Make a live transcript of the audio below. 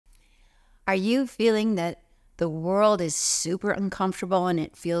Are you feeling that the world is super uncomfortable and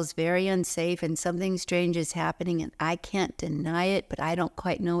it feels very unsafe and something strange is happening and I can't deny it, but I don't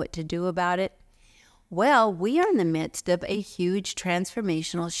quite know what to do about it? Well, we are in the midst of a huge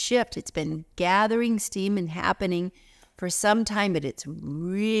transformational shift. It's been gathering steam and happening for some time, but it's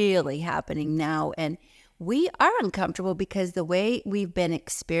really happening now. And we are uncomfortable because the way we've been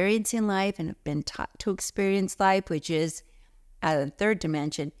experiencing life and have been taught to experience life, which is out of the third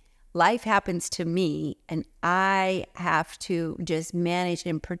dimension, life happens to me and I have to just manage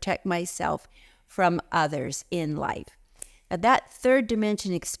and protect myself from others in life. Now, that third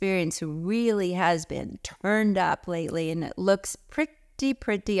dimension experience really has been turned up lately, and it looks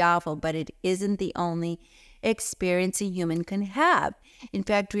pretty awful, but it isn't the only experience a human can have. In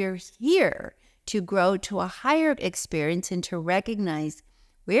fact, we are here to grow to a higher experience and to recognize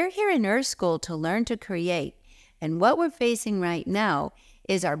we're here in Earth School to learn to create. And what we're facing right now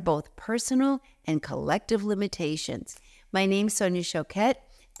is our both personal and collective limitations. My name's Sonia Choquette.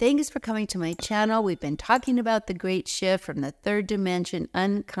 Thanks for coming to my channel. We've been talking about the great shift from the third dimension,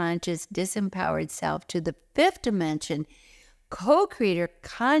 unconscious, disempowered self to the fifth dimension, co-creator,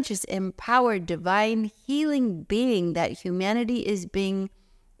 conscious, empowered, divine, healing being that humanity is being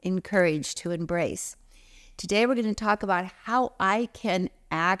encouraged to embrace. Today, we're going to talk about how I can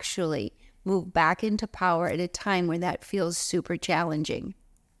actually move back into power at a time where that feels super challenging.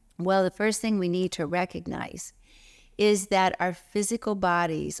 Well, the first thing we need to recognize is that our physical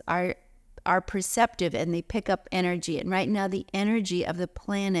bodies are perceptive and they pick up energy. And right now, the energy of the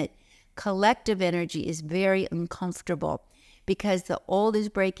planet, collective energy, is very uncomfortable because the old is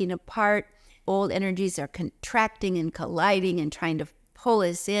breaking apart. Old energies are contracting and colliding and trying to pull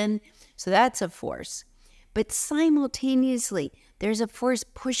us in. So that's a force. But simultaneously, there's a force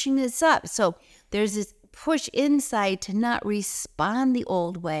pushing us up. So there's this push inside to not respond the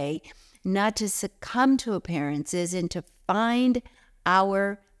old way, not to succumb to appearances, and to find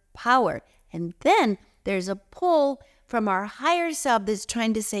our power. And then there's a pull from our higher self that's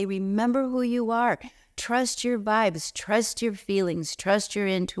trying to say, remember who you are. Trust your vibes, trust your feelings, trust your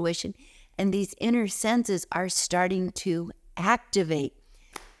intuition. And these inner senses are starting to activate.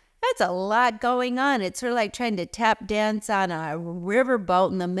 That's a lot going on. It's sort of like trying to tap dance on a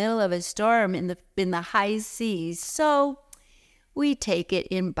riverboat in the middle of a storm in the high seas. So we take it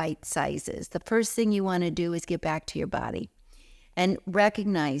in bite sizes. The first thing you want to do is get back to your body and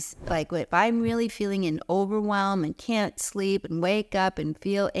recognize, like, if I'm really feeling an overwhelm and can't sleep and wake up and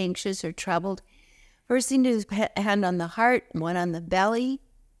feel anxious or troubled, first thing to do is put a hand on the heart, one on the belly,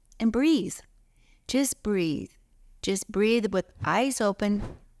 and breathe. Just breathe. Just breathe with eyes open.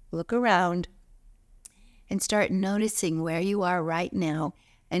 Look around and start noticing where you are right now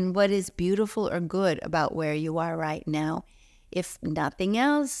and what is beautiful or good about where you are right now. If nothing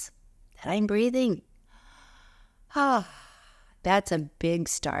else, that I'm breathing. That's a big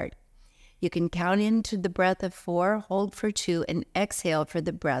start. You can count into the breath of 4, hold for 2, and exhale for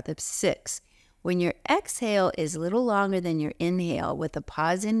the breath of 6. When your exhale is a little longer than your inhale with a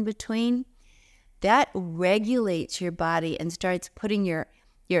pause in between, that regulates your body and starts putting your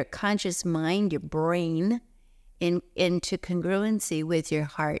conscious mind, your brain, into congruency with your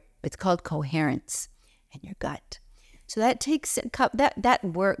heart. It's called coherence, and your gut. So that takes that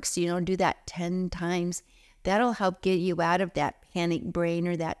works, do that 10 times. That'll help get you out of that panic brain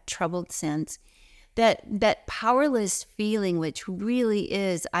or that troubled sense. That powerless feeling, which really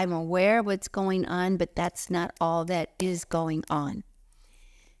is, I'm aware of what's going on, but that's not all that is going on.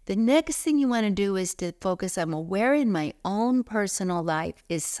 The next thing you want to do is to focus, I'm aware in my own personal life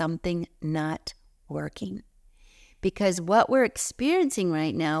is something not working. Because what we're experiencing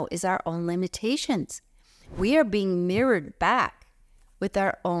right now is our own limitations. We are being mirrored back with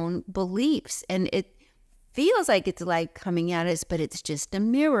our own beliefs. And it feels like it's light coming at us, but it's just a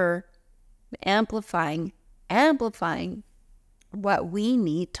mirror amplifying what we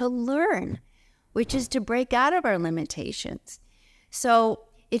need to learn, which is to break out of our limitations. So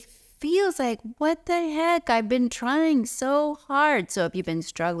it feels like, what the heck? I've been trying so hard. So if you've been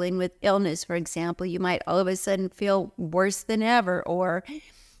struggling with illness, for example, you might all of a sudden feel worse than ever, or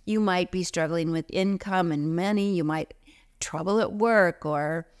you might be struggling with income and money. You might trouble at work,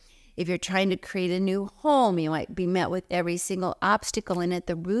 or if you're trying to create a new home, you might be met with every single obstacle. And at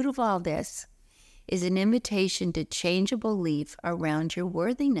the root of all this is an invitation to change a belief around your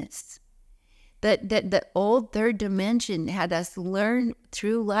worthiness. The old third dimension had us learn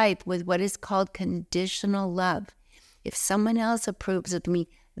through life with what is called conditional love. If someone else approves of me,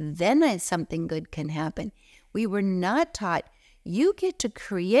 then something good can happen. We were not taught you get to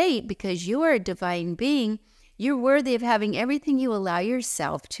create because you are a divine being. You're worthy of having everything you allow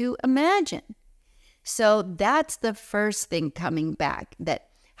yourself to imagine. So that's the first thing coming back, that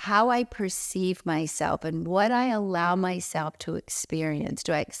how I perceive myself and what I allow myself to experience.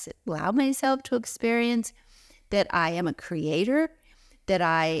 Do I allow myself to experience that I am a creator, that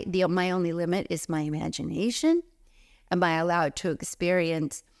my only limit is my imagination? Am I allowed to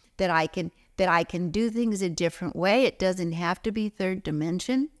experience that I can do things a different way? It doesn't have to be third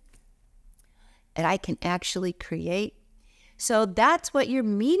dimension. That I can actually create. So that's what you're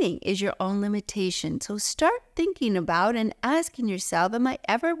meeting, is your own limitation. So start thinking about and asking yourself, am I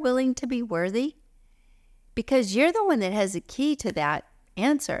ever willing to be worthy? Because you're the one that has the key to that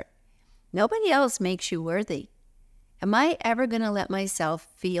answer. Nobody else makes you worthy. Am I ever going to let myself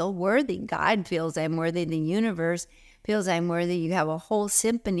feel worthy? God feels I'm worthy. The universe feels I'm worthy. You have a whole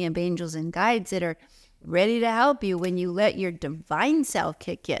symphony of angels and guides that are ready to help you when you let your divine self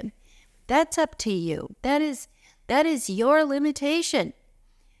kick in. That's up to you. That is your limitation.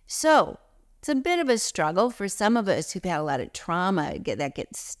 So it's a bit of a struggle for some of us who've had a lot of trauma that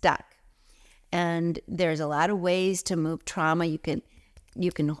gets stuck. And there's a lot of ways to move trauma. You can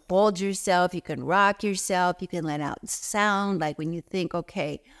hold yourself, you can rock yourself, you can let out sound. Like when you think,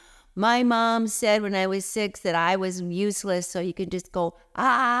 okay, my mom said when I was 6 that I was useless, so you can just go,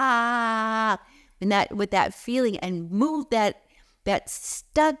 ah, and with that feeling and move that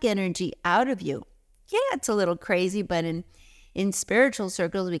stuck energy out of you. Yeah, it's a little crazy, but in spiritual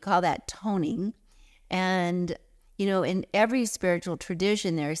circles, we call that toning. And, in every spiritual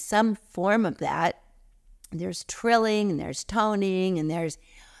tradition, there's some form of that. There's trilling, and there's toning, and there's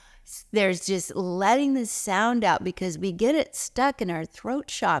just letting the sound out, because we get it stuck in our throat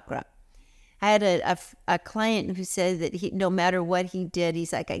chakra. I had a client who said that no matter what he did,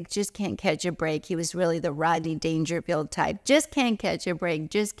 he's like, I just can't catch a break. He was really the Rodney Dangerfield type. Just can't catch a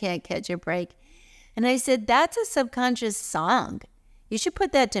break. Just can't catch a break. And I said, that's a subconscious song. You should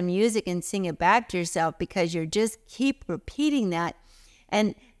put that to music and sing it back to yourself, because you're just keep repeating that.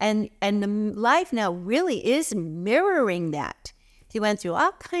 And the life now really is mirroring that. He went through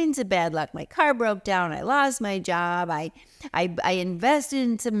all kinds of bad luck. My car broke down. I lost my job. I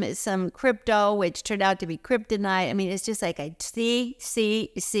invested in some crypto, which turned out to be kryptonite. I mean, it's just like I see.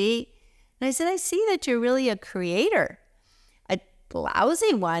 And I said, I see that you're really a creator, a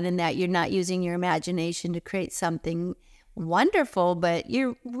lousy one, in that you're not using your imagination to create something wonderful, but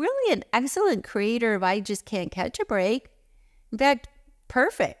you're really an excellent creator of I just can't catch a break. In fact,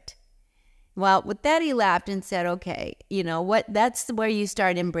 perfect. Well, with that, he laughed and said, okay, you know what? That's where you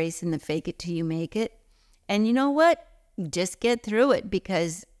start embracing the fake it till you make it. And you know what? Just get through it,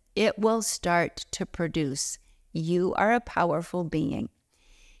 because it will start to produce. You are a powerful being.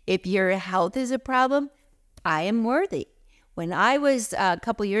 If your health is a problem, I am worthy. When I was a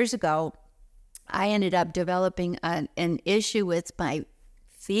couple years ago, I ended up developing an issue with my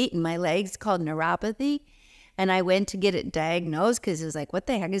feet and my legs called neuropathy. And I went to get it diagnosed, because it was like, what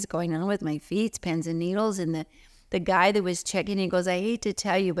the heck is going on with my feet? It's pins and needles. And the guy that was checking, he goes, I hate to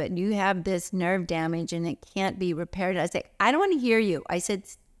tell you, but you have this nerve damage and it can't be repaired. I said, I don't want to hear you. I said,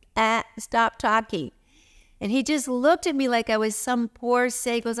 stop talking. And he just looked at me like I was some poor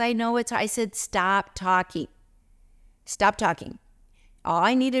say. He goes, I know it's hard. I said, stop talking. Stop talking. All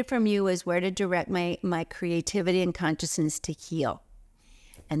I needed from you was where to direct my creativity and consciousness to heal.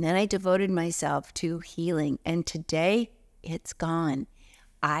 And then I devoted myself to healing. And today, it's gone.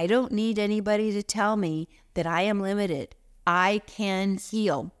 I don't need anybody to tell me that I am limited. I can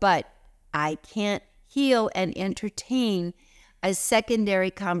heal, but I can't heal and entertain a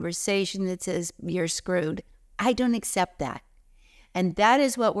secondary conversation that says you're screwed. I don't accept that. And that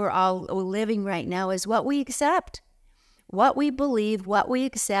is what we're all living right now, is what we accept. What we believe, what we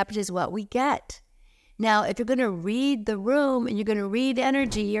accept is what we get. Now, if you're going to read the room and you're going to read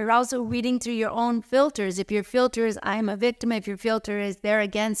energy, you're also reading through your own filters. If your filter is, I'm a victim, if your filter is, they're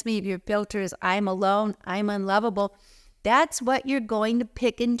against me, if your filter is, I'm alone, I'm unlovable, that's what you're going to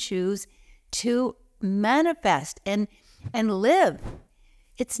pick and choose to manifest and live.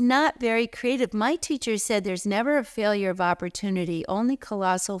 It's not very creative. My teacher said there's never a failure of opportunity, only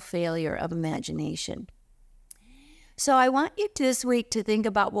colossal failure of imagination. So I want you this week to think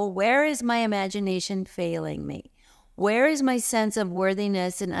about, well, where is my imagination failing me? Where is my sense of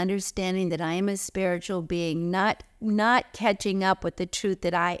worthiness and understanding that I am a spiritual being, not catching up with the truth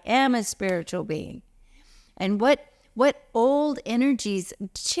that I am a spiritual being? And what old energies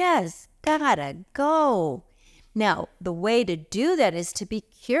just gotta go? Now, the way to do that is to be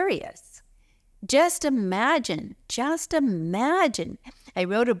curious. Just imagine. I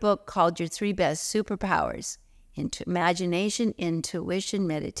wrote a book called Your 3 Best Superpowers. Imagination, intuition,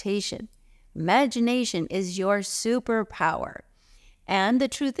 meditation. Imagination is your superpower. And the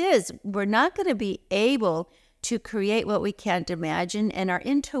truth is, we're not going to be able to create what we can't imagine, and our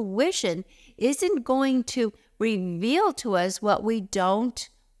intuition isn't going to reveal to us what we don't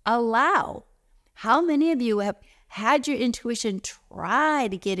allow. How many of you have had your intuition try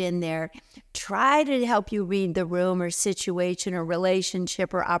to get in there, try to help you read the room or situation or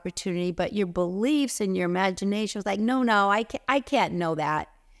relationship or opportunity, but your beliefs and your imagination was like, no, I can't know that.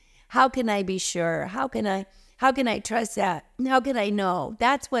 How can I be sure? How can I trust that? How can I know?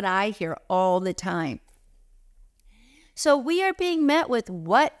 That's what I hear all the time. So we are being met with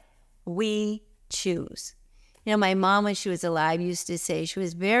what we choose. You know, my mom, when she was alive, used to say, she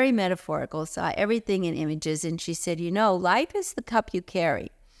was very metaphorical, saw everything in images, and she said, you know, life is the cup you carry.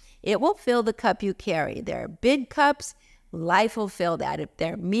 It will fill the cup you carry. There are big cups, life will fill that. If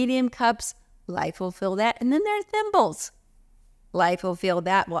there are medium cups, life will fill that. And then there are thimbles. Life will fill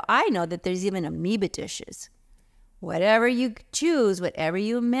that. Well, I know that there's even amoeba dishes. Whatever you choose, whatever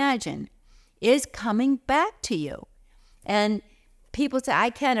you imagine, is coming back to you. And people say, I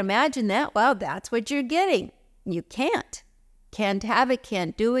can't imagine that. Well, that's what you're getting. You can't. Can't have it,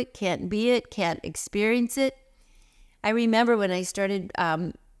 can't do it, can't be it, can't experience it. I remember when I started,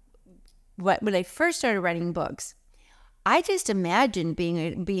 when I first started writing books, I just imagined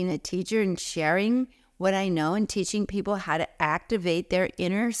being a teacher and sharing what I know and teaching people how to activate their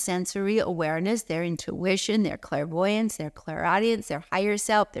inner sensory awareness, their intuition, their clairvoyance, their clairaudience, their higher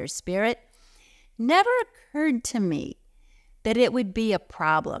self, their spirit. Never occurred to me that it would be a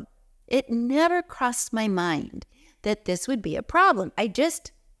problem. It never crossed my mind that this would be a problem. I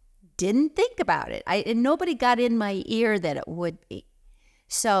just didn't think about it. And nobody got in my ear that it would be.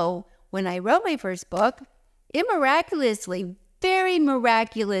 So when I wrote my first book, it miraculously, very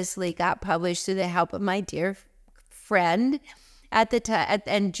miraculously got published through the help of my dear friend at the time,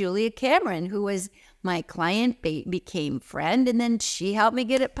 and Julia Cameron, who was my client, became friend, and then she helped me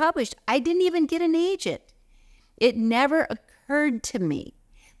get it published. I didn't even get an agent. It never occurred to me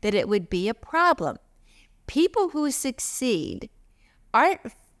that it would be a problem. People who succeed aren't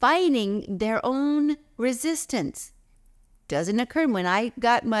fighting their own resistance. Doesn't occur. When I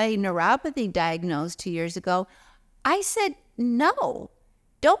got my neuropathy diagnosed 2 years ago, I said, no,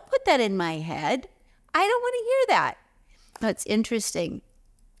 don't put that in my head. I don't want to hear that. It's interesting.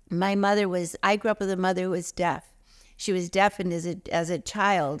 I grew up with a mother who was deaf. She was deafened as a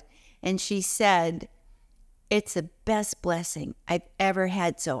child, and she said, it's the best blessing I've ever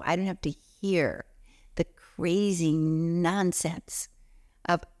had, so I don't have to hear the crazy nonsense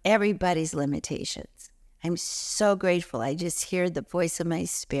of everybody's limitations. I'm so grateful. I just hear the voice of my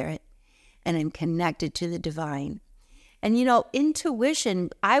spirit, and I'm connected to the divine. And you know,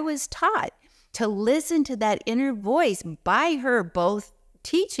 intuition, I was taught to listen to that inner voice by her, both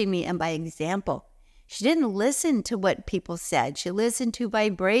teaching me and by example. She didn't listen to what people said. She listened to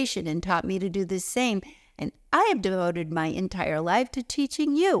vibration and taught me to do the same. And I have devoted my entire life to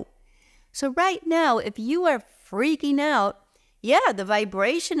teaching you. So right now, if you are freaking out, yeah, the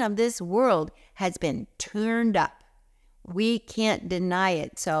vibration of this world has been turned up. We can't deny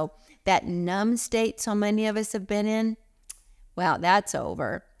it. So that numb state so many of us have been in, well, that's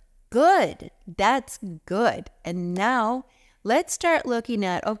over. Good. That's good. And now let's start looking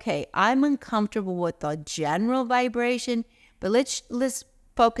at, okay, I'm uncomfortable with the general vibration, but let's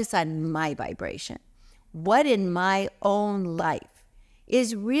focus on my vibration. What in my own life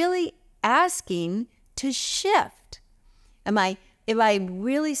is really asking to shift? Am I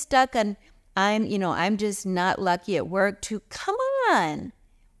really stuck on, I'm just not lucky at work, to come on,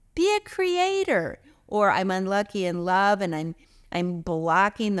 be a creator? Or I'm unlucky in love and I'm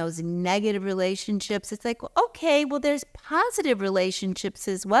blocking those negative relationships. It's like, okay, well, there's positive relationships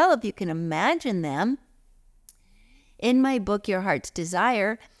as well, if you can imagine them. In my book, Your Heart's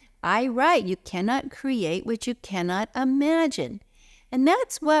Desire, I write, you cannot create what you cannot imagine. And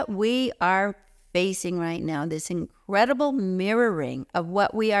that's what we are facing right now, this incredible mirroring of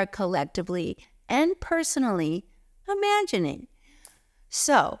what we are collectively and personally imagining.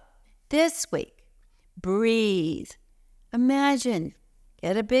 So this week, breathe, imagine,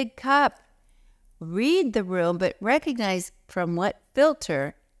 get a big cup, read the room, but recognize from what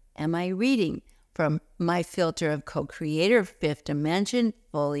filter am I reading? From my filter of co-creator, fifth dimension,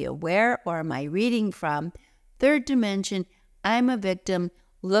 fully aware, or am I reading from third dimension, I'm a victim,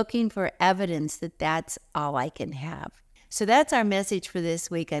 looking for evidence that that's all I can have? So that's our message for this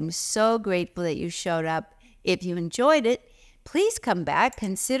week. I'm so grateful that you showed up. If you enjoyed it, please come back.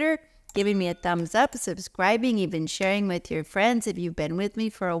 Consider giving me a thumbs up, subscribing, even sharing with your friends if you've been with me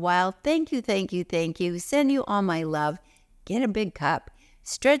for a while. Thank you, thank you, thank you. Send you all my love. Get a big cup.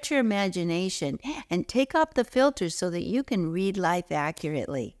 Stretch your imagination and take off the filters so that you can read life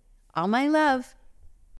accurately. All my love.